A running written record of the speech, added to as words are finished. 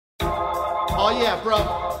Oh yeah, bro.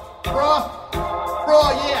 Bro,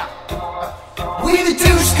 yeah. We the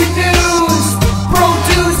Douche Canoes, bro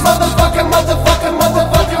dudes, motherfucker.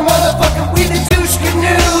 We the Douche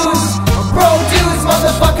Canoes, bro dudes,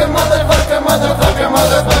 motherfucker.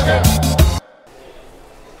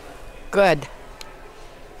 Good.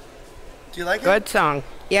 Do you like it? Good song.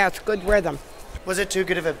 Yeah, it's good rhythm. Was it too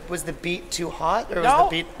good of a? Was the beat too hot, or No,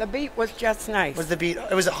 was the beat was just nice. Was the beat?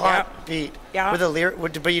 It was a hot beat. Yeah. Were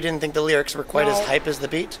the but you didn't think the lyrics were quite as No. hype as the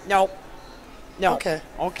beat? No. Okay.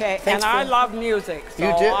 Okay. Thanks and I for- love music. So You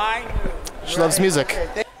do? I knew. She loves music.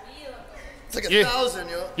 It's like You- 1,000,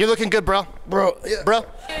 yo. You're looking good, bro. Bro. Yeah. Bro.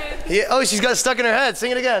 Yeah. Oh, she's got it stuck in her head. Sing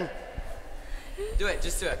it again. Do it,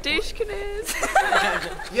 just do it. Douche Canoes.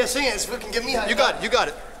 Yeah, sing it. It's fucking get me high. You got it. You got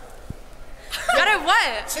it. Got it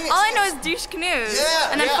what? Sing it, All I sing know it. is Douche Canoes.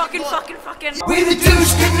 Yeah, And then yeah, fucking. We the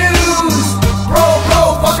Douche Canoes, bro,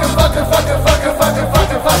 fucker.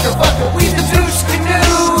 We the Douche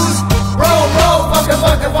Canoes, bro, fucker.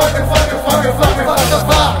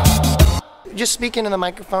 Just speak into the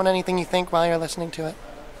microphone. Anything you think while you're listening to it.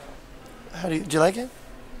 Do you like it?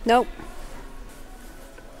 Nope.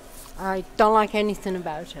 I don't like anything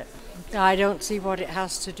about it. I don't see what it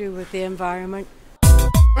has to do with the environment.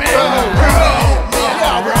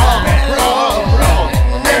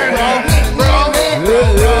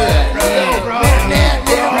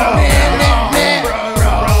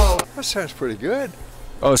 That sounds pretty good.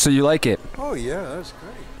 Oh, so you like it? Oh yeah, that's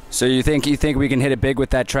great. So you think we can hit it big with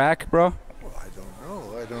that track, bro? Well,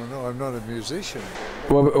 I don't know. I'm not a musician.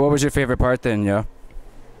 What was your favorite part then, yo?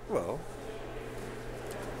 Well,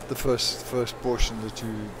 the first portion that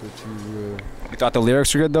you You thought the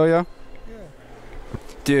lyrics were good though, yo? yeah,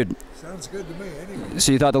 Dude, sounds good to me anyway.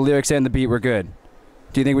 so you thought the lyrics and the beat were good?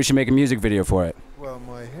 Do you think we should make a music video for it? Well,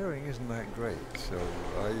 my hearing isn't that great, so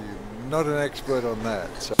I'm not an expert on that.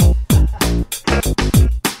 So.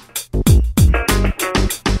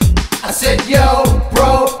 I said, yo,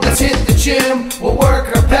 bro, let's hit the gym. We'll work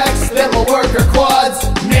our pecs, then we'll work our quads.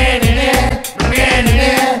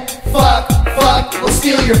 Fuck, we'll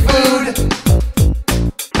steal your food.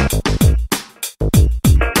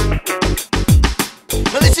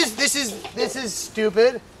 No, this is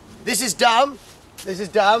stupid. This is dumb.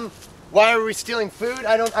 Why are we stealing food?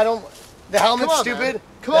 I don't. The helmet's Come on, stupid. man.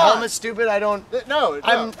 Come the on. helmet's stupid. I don't. No.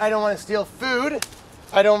 I don't want to steal food.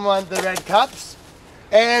 I don't want the red cups.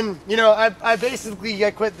 And you know, I basically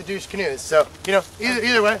quit the Douche Canoes. So you know,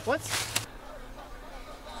 either way. What?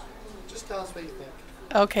 Just tell us what you think.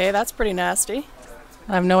 Okay, that's pretty nasty.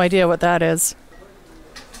 I have no idea what that is.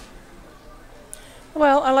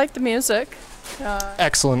 Well, I like the music.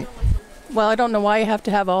 Excellent. Well, I don't know why you have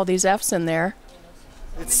to have all these F's in there.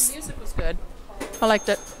 The It's music was good. I liked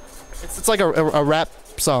it. it's like a rap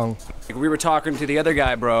song. We were talking to the other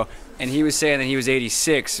guy, bro, and he was saying that he was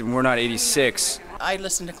 86, and we're not 86. I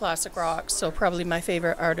listen to classic rock, so probably my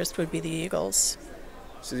favorite artist would be the Eagles.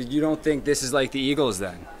 So you don't think this is like the Eagles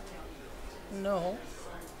then? No.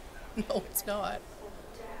 No, it's not.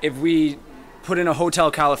 If we put in a Hotel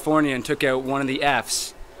California and took out one of the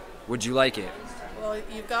F's, would you like it? Well,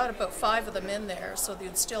 you've got about 5 of them in there, so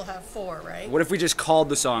you'd still have 4, right? What if we just called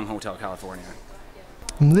the song Hotel California?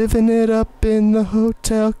 I'm living it up in the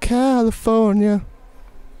Hotel California.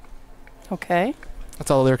 Okay. That's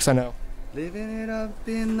all the lyrics I know. Living it up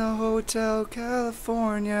in the Hotel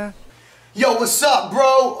California. Yo, what's up,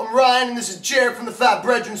 bro? I'm Ryan, and this is Jarek from the Fat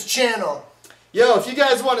Brethrens channel. Yo, if you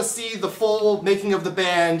guys want to see the full making of the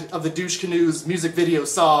band of the Douche Canoes music video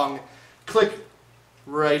song, click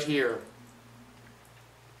right here.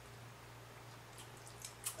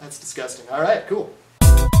 That's disgusting. All right, cool.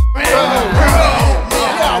 Bro.